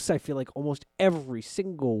close? I feel like almost every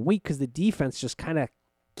single week because the defense just kind of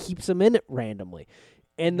keeps them in it randomly.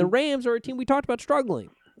 And the Rams are a team we talked about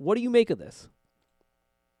struggling. What do you make of this?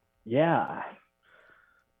 Yeah,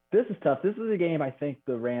 this is tough. This is a game I think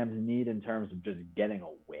the Rams need in terms of just getting a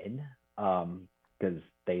win because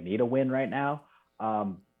they need a win right now.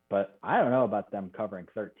 But I don't know about them covering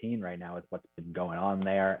 13 right now with what's been going on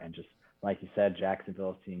there. And just like you said,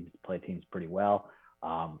 Jacksonville seems to play teams pretty well.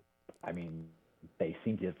 I mean, they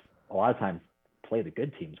seem to a lot of times play the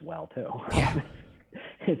good teams well too. Yeah.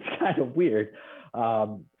 It's kind of weird.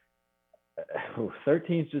 13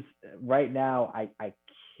 is just right now. I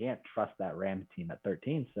can't trust that Rams team at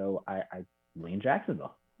 13, so I lean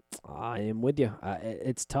Jacksonville. I am with you.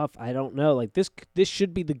 It's tough. I don't know. Like this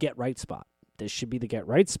should be the get right spot. This should be the get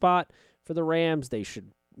right spot for the Rams. They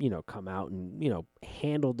should, come out and,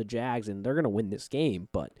 handle the Jags, and they're going to win this game.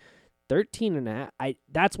 But 13.5,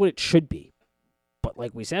 that's what it should be. But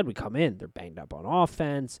like we said, we come in, they're banged up on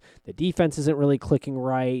offense. The defense isn't really clicking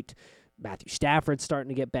right. Matthew Stafford's starting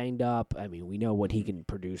to get banged up. I mean, we know what he can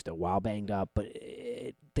produce though while banged up, but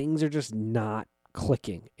things are just not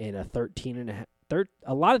clicking in a 13.5.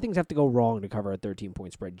 A lot of things have to go wrong to cover a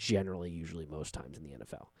 13-point spread generally, usually most times in the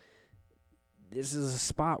NFL. This is a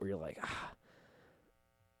spot where you're like,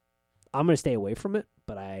 I'm going to stay away from it,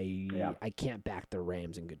 but I can't back the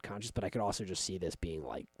Rams in good conscience, but I could also just see this being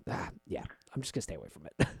like, I'm just going to stay away from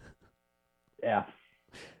it. Yeah.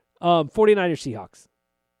 49ers Seahawks,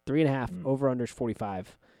 3.5, over-unders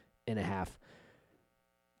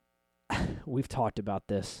 45.5. We've talked about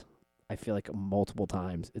this, I feel like, multiple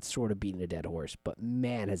times. It's sort of beating a dead horse, but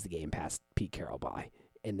man, has the game passed Pete Carroll by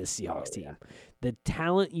in the Seahawks team. The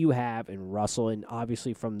talent you have in Russell, and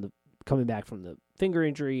obviously coming back from the finger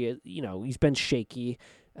injury, he's been shaky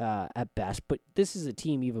at best, but this is a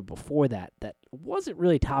team even before that wasn't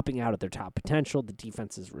really topping out at their top potential. The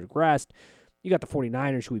defense has regressed. You got the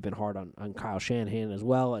 49ers, who we've been hard on Kyle Shanahan as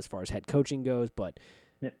well as far as head coaching goes, but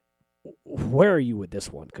where are you with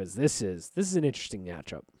this one? Because this is an interesting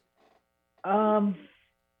matchup.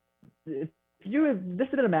 If this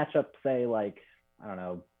had been a matchup, say, like, I don't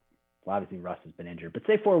know, well, obviously Russ has been injured, but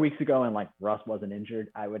say 4 weeks ago and like Russ wasn't injured,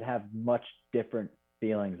 I would have much different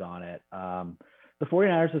feelings on it. The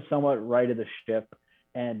 49ers have somewhat righted the ship,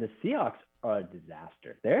 and the Seahawks are a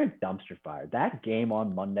disaster. They're a dumpster fire. That game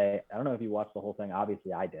on Monday, I don't know if you watched the whole thing.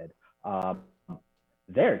 Obviously I did.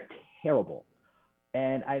 They're terrible.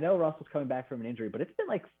 And I know Russell's coming back from an injury, but it's been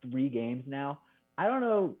like 3 games now. I don't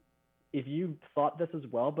know if you thought this as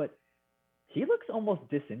well, but he looks almost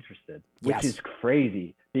disinterested, which is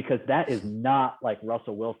crazy because that is not like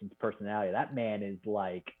Russell Wilson's personality. That man is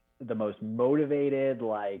like the most motivated,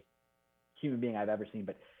 like, human being I've ever seen,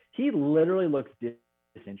 but he literally looks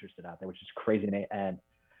disinterested out there, which is crazy to me. And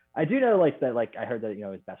I do know I heard that,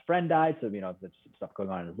 his best friend died. So, there's some stuff going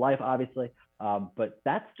on in his life, obviously. But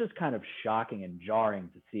that's just kind of shocking and jarring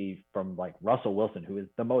to see from like Russell Wilson, who is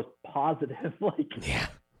the most positive,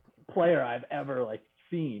 player I've ever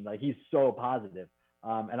seen. Like, he's so positive.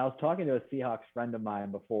 And I was talking to a Seahawks friend of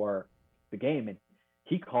mine before the game, and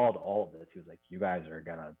he called all of this. He was like, you guys are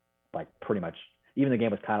gonna pretty much, even the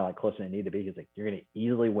game was kind of closer than it needed to be. He's like, you're gonna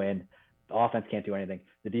easily win. The offense can't do anything.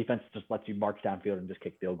 The defense just lets you march downfield and just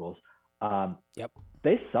kick field goals.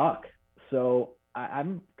 They suck. So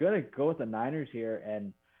I'm gonna go with the Niners here,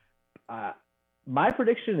 and my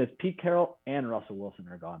prediction is Pete Carroll and Russell Wilson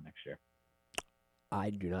are gone next year. I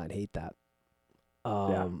do not hate that.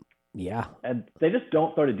 Yeah. And they just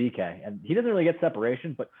don't throw to DK, and he doesn't really get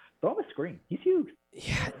separation, but throw him a screen. He's huge.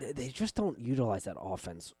 Yeah, they just don't utilize that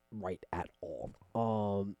offense right at all.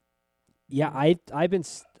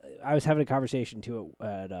 I was having a conversation too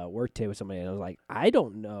at work today with somebody, and I was like, I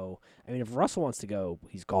don't know. I mean, if Russell wants to go,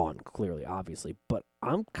 he's gone, clearly, obviously. But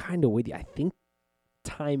I'm kind of with you. I think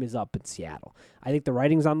time is up in Seattle. I think the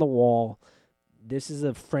writing's on the wall. This is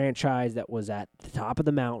a franchise that was at the top of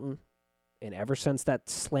the mountain, and ever since that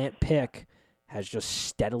slant pick has just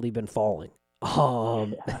steadily been falling. Yeah.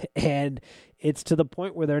 And it's to the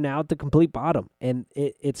point where they're now at the complete bottom, and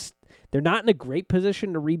it's they're not in a great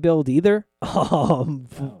position to rebuild either. No,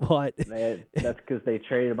 But that's because they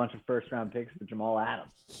traded a bunch of first round picks for Jamal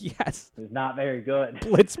Adams, yes, who's not very good.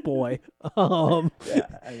 Blitz boy. Um, Yeah,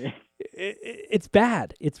 I mean, it's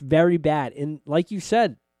bad. It's very bad. And like you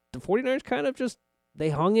said, the 49ers kind of just they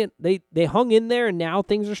hung in they hung in there, and now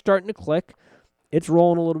things are starting to click. It's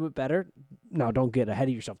rolling a little bit better. Now, don't get ahead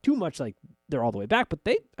of yourself too much like they're all the way back, but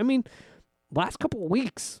last couple of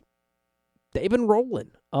weeks they've been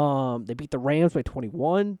rolling. They beat the Rams by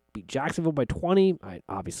 21, beat Jacksonville by 20.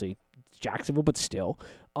 Obviously it's Jacksonville, but still.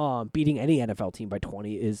 Beating any NFL team by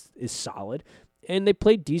 20 is solid. And they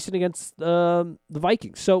played decent against the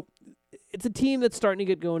Vikings. So it's a team that's starting to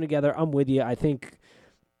get going together. I'm with you. I think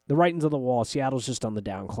the writing's on the wall. Seattle's just on the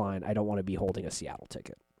downcline. I don't want to be holding a Seattle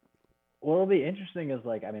ticket. what'll be interesting is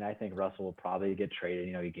I think Russell will probably get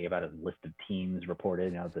traded. He gave out a list of teams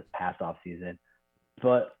reported, this past off season.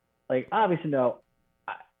 But obviously, no,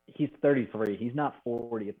 he's 33. He's not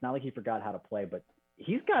 40. It's not like he forgot how to play, but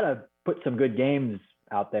he's got to put some good games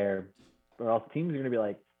out there, or else teams are going to be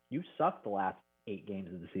like, you sucked the last 8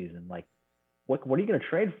 games of the season. What are you going to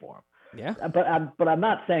trade for him? Yeah. But I'm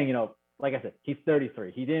not saying, like I said, he's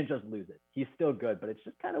 33. He didn't just lose it. He's still good, but it's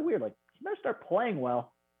just kind of weird. He better start playing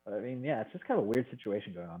well. I mean, yeah, it's just kind of a weird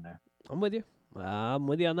situation going on there. I'm with you. I'm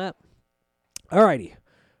with you on that. All righty.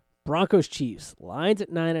 Broncos Chiefs. Lines at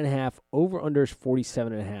 9.5. Over-unders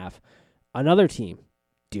 47.5. Another team.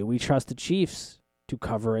 Do we trust the Chiefs to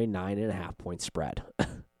cover a 9.5 point spread?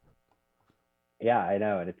 Yeah, I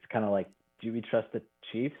know. And it's kind of like, do we trust the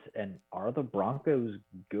Chiefs? And are the Broncos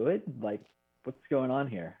good? What's going on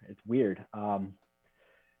here? It's weird.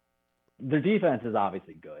 Their defense is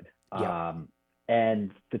obviously good. Yeah.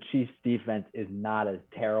 And the Chiefs defense is not as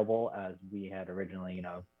terrible as we had originally,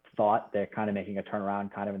 thought. They're kind of making a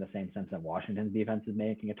turnaround, kind of in the same sense that Washington's defense is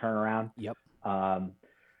making a turnaround. Yep.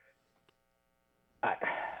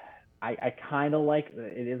 I kind of like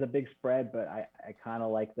it is a big spread, but I kind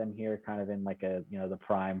of like them here, kind of in the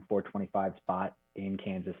prime 425 spot in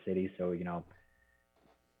Kansas City. So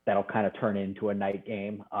that'll kind of turn into a night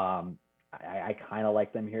game. I kind of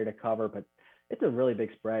like them here to cover, but it's a really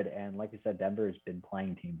big spread. And like you said, Denver has been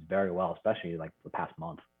playing teams very well, especially the past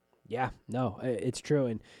month. Yeah, no, it's true.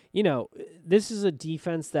 And, this is a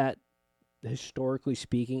defense that, historically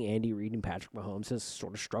speaking, Andy Reid and Patrick Mahomes has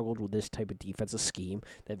sort of struggled with this type of defensive scheme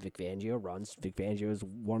that Vic Fangio runs. Vic Fangio is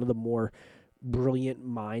one of the more brilliant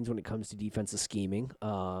minds when it comes to defensive scheming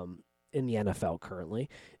in the NFL currently.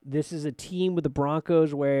 This is a team with the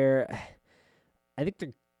Broncos where I think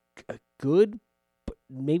they're good, but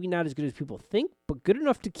maybe not as good as people think, but good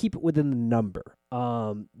enough to keep it within the number.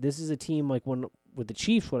 This is a team with the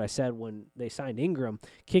Chiefs, what I said when they signed Ingram,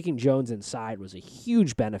 kicking Jones inside was a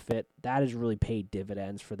huge benefit. That has really paid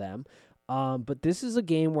dividends for them. But this is a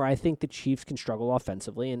game where I think the Chiefs can struggle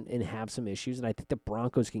offensively and have some issues, and I think the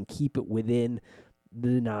Broncos can keep it within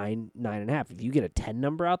the 9.5. If you get a 10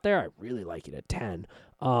 number out there, I really like it at 10,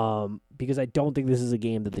 because I don't think this is a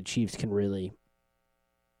game that the Chiefs can really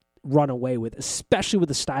run away with, especially with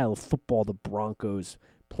the style of football the Broncos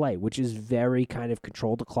play, which is very kind of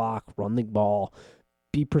control the clock, run the ball,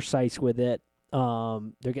 be precise with it.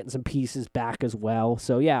 They're getting some pieces back as well.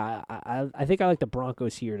 So, yeah, I think I like the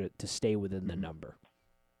Broncos here to stay within the number.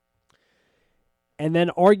 And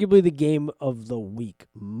then arguably the game of the week,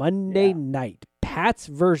 Monday night, Pats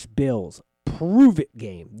versus Bills. Prove it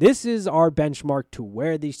game. This is our benchmark to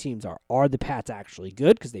where these teams are. Are the Pats actually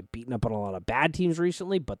good? Because they've beaten up on a lot of bad teams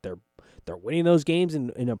recently, but they're winning those games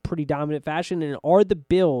in a pretty dominant fashion. And are the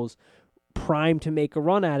Bills primed to make a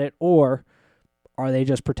run at it, or are they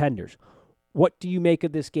just pretenders? What do you make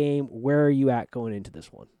of this game? Where are you at going into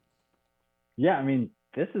this one? Yeah, I mean,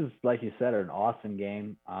 this is, like you said, an awesome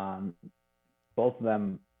game. Both of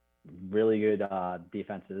them really good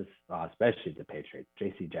defenses, especially the Patriots.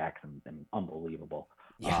 J.C. Jackson, unbelievable.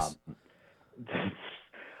 Yes.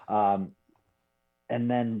 And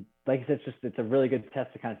then, like I said, it's a really good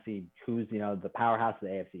test to kind of see who's the powerhouse of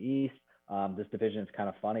the AFC East. This division is kind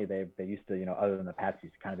of funny. They used to, other than the Pats,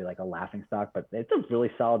 used to kind of be like a laughing stock, but it's a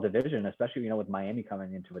really solid division, especially with Miami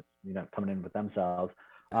coming into it, coming in with themselves.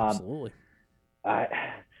 Absolutely.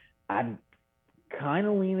 I'm kind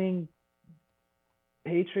of leaning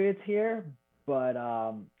Patriots here, but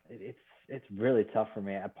it's really tough for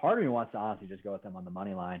me. A part of me wants to honestly just go with them on the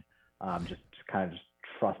money line, just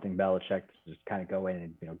trusting Belichick to just kind of go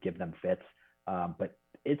in and give them fits. But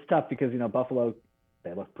it's tough because Buffalo,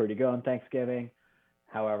 they look pretty good on Thanksgiving.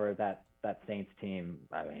 However, that Saints team,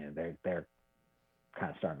 I mean, they're kind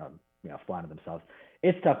of starting to fly to themselves.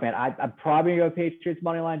 It's tough, man. I'm probably gonna go Patriots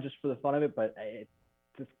money line just for the fun of it, but it's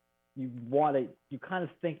just you kind of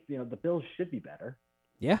think the Bills should be better.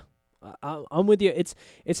 Yeah, I'm with you. It's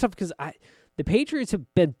tough because the Patriots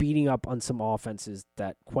have been beating up on some offenses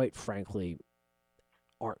that, quite frankly,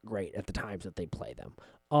 aren't great at the times that they play them.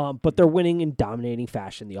 But they're winning in dominating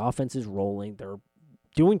fashion. The offense is rolling. They're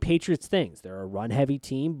doing Patriots things. They're a run-heavy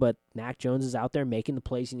team, but Mac Jones is out there making the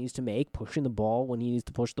plays he needs to make, pushing the ball when he needs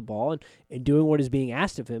to push the ball, and doing what is being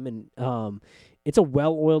asked of him. And it's a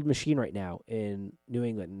well-oiled machine right now in New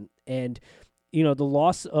England. And the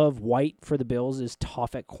loss of White for the Bills is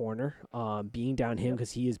tough at corner, being down him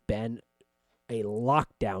because he has been a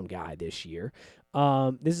lockdown guy this year.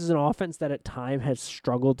 This is an offense that at time has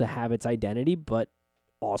struggled to have its identity, but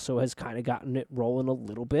also has kind of gotten it rolling a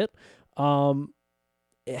little bit.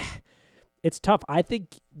 It's tough. I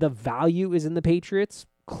think the value is in the Patriots,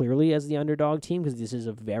 clearly as the underdog team, because this is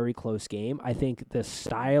a very close game. I think the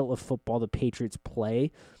style of football the Patriots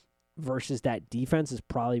play versus that defense is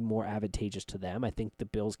probably more advantageous to them. I think the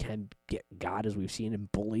Bills can get got, as we've seen,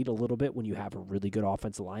 and bullied a little bit when you have a really good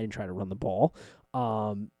offensive line and try to run the ball.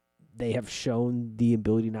 They have shown the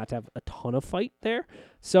ability not to have a ton of fight there.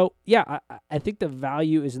 So, yeah, I think the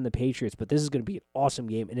value is in the Patriots, but this is going to be an awesome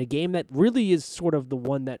game, and a game that really is sort of the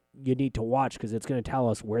one that you need to watch because it's going to tell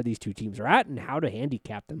us where these two teams are at and how to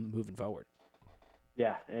handicap them moving forward.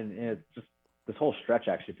 Yeah, and it's just this whole stretch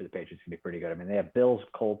actually for the Patriots can be pretty good. I mean, they have Bills,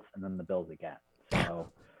 Colts, and then the Bills again. So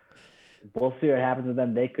we'll see what happens with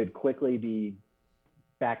them. They could quickly be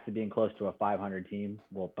back to being close to a 500 team.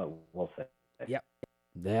 But we'll see. Yep.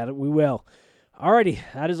 That we will. Alrighty,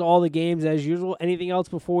 that is all the games as usual. Anything else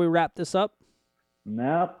before we wrap this up?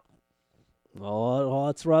 Nope. Well,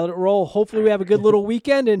 let's let it roll. Hopefully we have a good little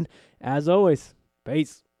weekend, and as always,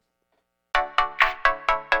 peace.